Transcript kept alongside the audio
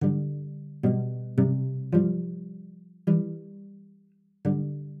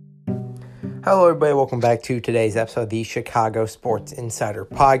Hello, everybody. Welcome back to today's episode of the Chicago Sports Insider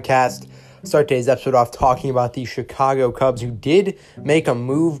Podcast. Start today's episode off talking about the Chicago Cubs, who did make a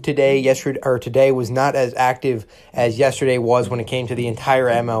move today. Today was not as active as yesterday was when it came to the entire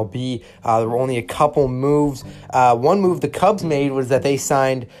MLB. There were only a couple moves. One move the Cubs made was that they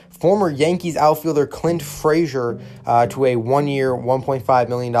signed former Yankees outfielder Clint Frazier to a one-year, $1.5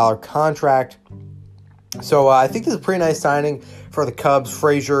 million contract. So I think this is a pretty nice signing for the Cubs.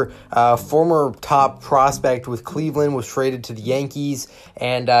 Frazier, former top prospect with Cleveland, was traded to the Yankees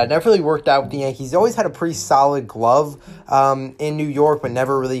and never really worked out with the Yankees. He always had a pretty solid glove in New York, but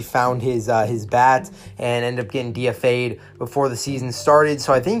never really found his bat and ended up getting DFA'd before the season started.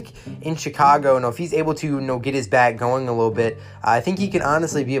 So I think in Chicago, if he's able to get his bat going a little bit, I think he can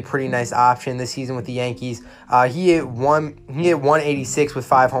honestly be a pretty nice option this season with the Yankees. He hit 186 with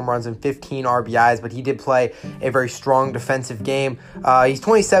 5 home runs and 15 RBIs, but he did play a very strong defensive game. He's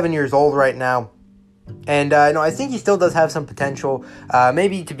 27 years old right now, and I think he still does have some potential,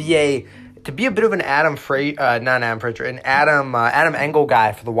 maybe to be a bit of an Adam Engel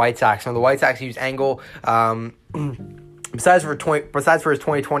guy for the White Sox. The White Sox use Engel. Besides for his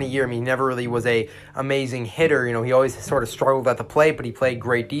 2020 year, he never really was a amazing hitter. He always sort of struggled at the plate, but he played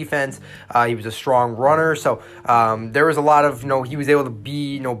great defense. He was a strong runner, so there was a lot of he was able to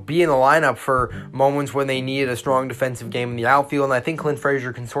be in the lineup for moments when they needed a strong defensive game in the outfield. And I think Clint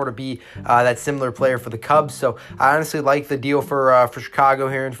Frazier can sort of be that similar player for the Cubs. So I honestly like the deal for Chicago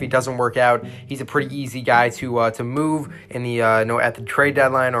here. And if he doesn't work out, he's a pretty easy guy to move in the at the trade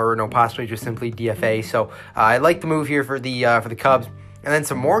deadline or possibly just simply DFA. So I like the move here for the Cubs. And then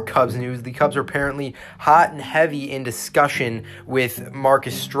some more Cubs news. The Cubs are apparently hot and heavy in discussion with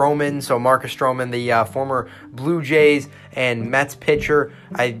Marcus Stroman. So Marcus Stroman, the former Blue Jays and Mets pitcher.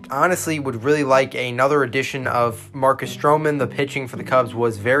 I honestly would really like another edition of Marcus Stroman. The pitching for the Cubs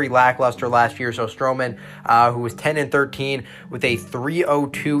was very lackluster last year. So Stroman, who was 10-13 with a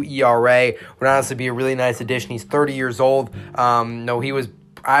 3.02 ERA, would honestly be a really nice addition. He's 30 years old.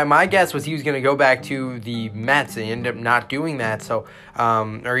 My guess was he was going to go back to the Mets, and he ended up not doing that. So,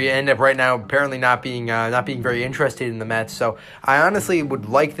 or he ended up right now apparently not being very interested in the Mets. So, I honestly would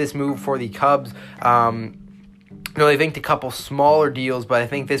like this move for the Cubs. They inked a couple smaller deals, but I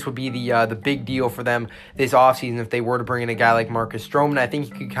think this would be the big deal for them this offseason if they were to bring in a guy like Marcus Stroman. I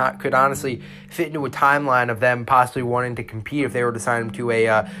think he could honestly fit into a timeline of them possibly wanting to compete if they were to sign him to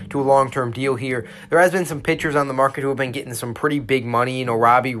a long-term deal here. There has been some pitchers on the market who have been getting some pretty big money.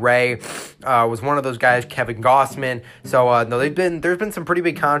 Robbie Ray was one of those guys, Kevin Gossman. So there's been some pretty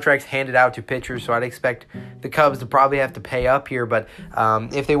big contracts handed out to pitchers. So I'd expect the Cubs to probably have to pay up here. But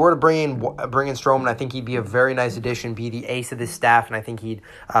if they were to bring in Stroman, I think he'd be a very nice addition, be the ace of this staff, and I think he'd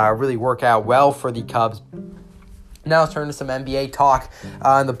really work out well for the Cubs. Now let's turn to some NBA talk.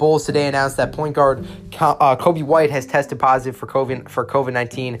 The Bulls today announced that point guard Coby White has tested positive for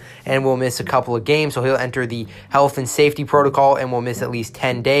COVID-19 and will miss a couple of games. So he'll enter the health and safety protocol and will miss at least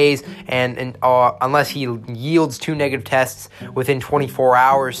 10 days, and unless he yields 2 negative tests within 24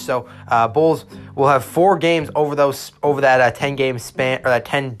 hours. So Bulls will have 4 games over that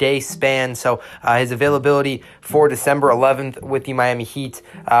 10-day span. So his availability for December 11th with the Miami Heat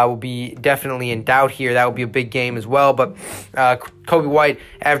will be definitely in doubt here. That will be a big game as well. But Coby White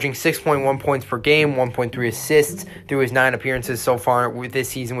averaging 6.1 points per game, 1.3 assists through his 9 appearances so far with this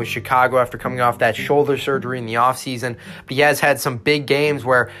season with Chicago after coming off that shoulder surgery in the offseason. But he has had some big games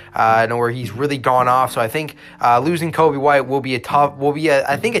where he's really gone off. So I think losing Coby White will be a tough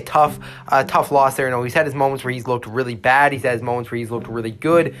loss there. He's had his moments where he's looked really bad. He's had his moments where he's looked really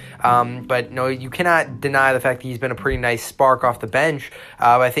good. But you cannot deny the fact that he's been a pretty nice spark off the bench.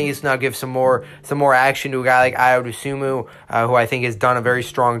 I think it's now give some more action to a guy like Ayo Dosunmu, who I think has done a very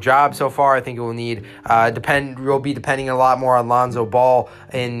strong job so far. I think it will need will be depending a lot more on Lonzo Ball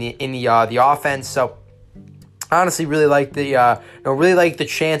in the offense. So honestly, really like the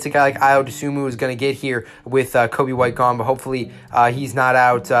chance a guy like Ayo Dosunmu is going to get here with Coby White gone, but hopefully he's not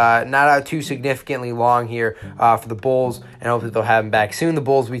out too significantly long here for the Bulls, and hopefully they'll have him back soon. The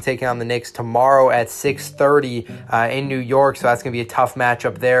Bulls will be taking on the Knicks tomorrow at 6:30 in New York, so that's going to be a tough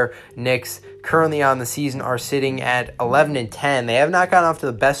matchup there. Knicks currently on the season are sitting at 11-10. They have not gotten off to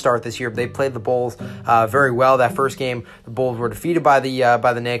the best start this year, but they played the Bulls very well. That first game, the Bulls were defeated by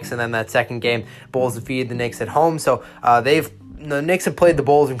the Knicks, and then that second game, Bulls defeated the Knicks at home. So the Knicks have played the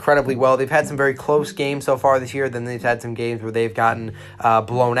Bulls incredibly well. They've had some very close games so far this year. Then they've had some games where they've gotten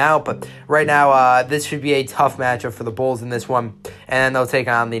blown out. But right now, this should be a tough matchup for the Bulls in this one. And they'll take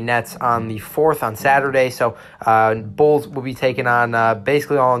on the Nets on the 4th on Saturday. So Bulls will be taking on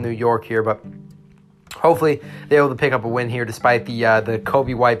basically all in New York here. But hopefully they're able to pick up a win here despite the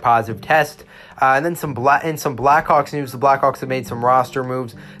Kobe White positive test. And then some Blackhawks news. The Blackhawks have made some roster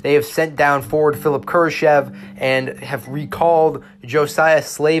moves. They have sent down forward Philip Kurashev and have recalled Josiah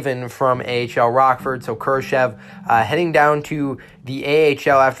Slavin from AHL Rockford. So Kurashev heading down to the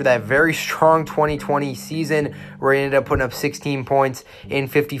AHL after that very strong 2020 season where he ended up putting up 16 points in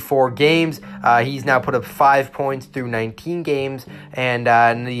 54 games. He's now put up 5 points through 19 games, and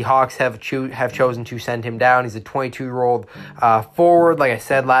the Hawks have chosen to send him down. He's a 22-year-old forward. Like I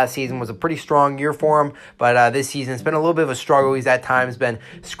said, last season was a pretty strong year for him, but this season it's been a little bit of a struggle. He's at times been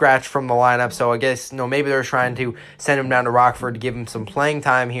scratched from the lineup, so I guess maybe they're trying to send him down to Rockford to give him some playing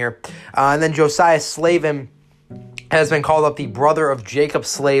time here. And then Josiah Slavin has been called up, the brother of Jacob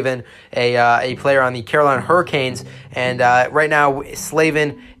Slavin, a player on the Carolina Hurricanes. And right now,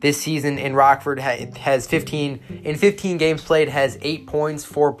 Slavin this season in Rockford has 15 games played, has 8 points,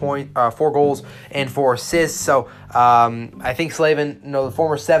 4 goals, and 4 assists. So I think Slavin, the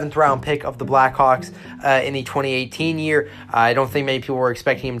former 7th round pick of the Blackhawks in the 2018 year, I don't think many people were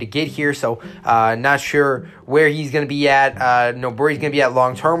expecting him to get here. So not sure where he's going to be at, where he's going to be at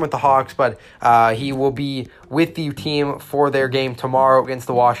long term with the Hawks, but he will be with the team for their game tomorrow against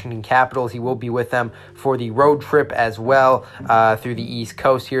the Washington Capitals. He will be with them for the road trip as well through the East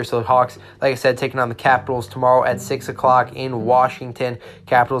Coast here. So the Hawks, like I said, taking on the Capitals tomorrow at 6 o'clock in Washington.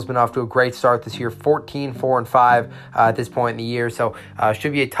 Capitals been off to a great start this year, 14-4-5 at this point in the year. So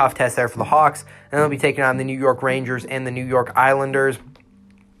should be a tough test there for the Hawks. And they'll be taking on the New York Rangers and the New York Islanders.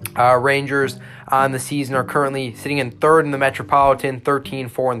 Rangers on the season are currently sitting in third in the Metropolitan,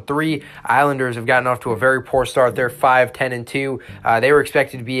 13-4-3. Islanders have gotten off to a very poor start. They're 5-10-2. They were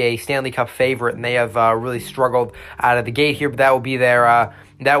expected to be a Stanley Cup favorite, and they have really struggled out of the gate here. But that will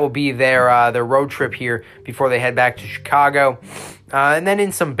be their road trip here before they head back to Chicago. And then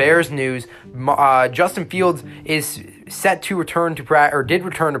in some Bears news, Justin Fields is set to return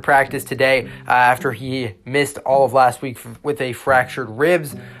to practice today after he missed all of last week with a fractured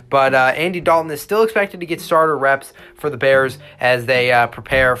ribs. But Andy Dalton is still expected to get starter reps for the Bears as they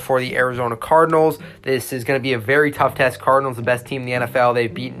prepare for the Arizona Cardinals. This is going to be a very tough test. Cardinals, the best team in the NFL.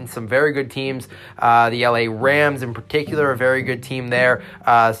 They've beaten some very good teams. The LA Rams in particular, a very good team there.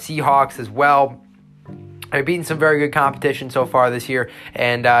 Seahawks as well. They've beaten some very good competition so far this year,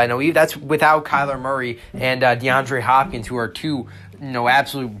 and that's without Kyler Murray and DeAndre Hopkins, who are two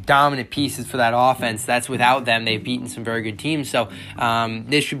absolute dominant pieces for that offense. That's without them. They've beaten some very good teams. So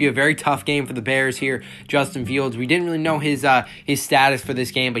this should be a very tough game for the Bears here. Justin Fields, we didn't really know his status for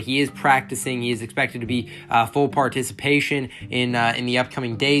this game, but he is practicing. He is expected to be full participation in the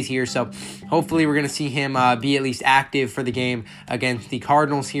upcoming days here. So hopefully we're going to see him be at least active for the game against the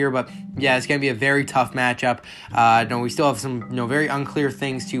Cardinals here. But yeah, it's going to be a very tough matchup. We still have some very unclear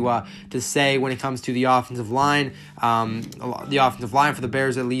things to say when it comes to the offensive line. The offensive line for the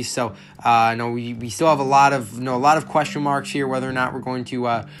Bears at least. So we still have a lot of question marks here whether or not we're going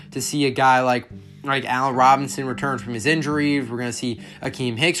to see a guy like Allen Robinson return from his injuries. We're going to see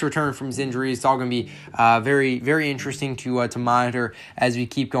Akeem Hicks return from his injuries. It's all going to be very, very interesting to monitor as we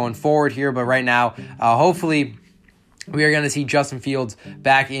keep going forward here. But right now, hopefully, we are going to see Justin Fields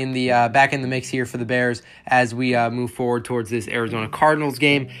back in the mix here for the Bears as we move forward towards this Arizona Cardinals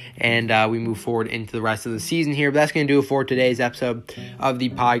game, and we move forward into the rest of the season here. But that's going to do it for today's episode of the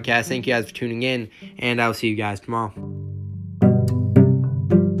podcast. Thank you guys for tuning in, and I'll see you guys tomorrow.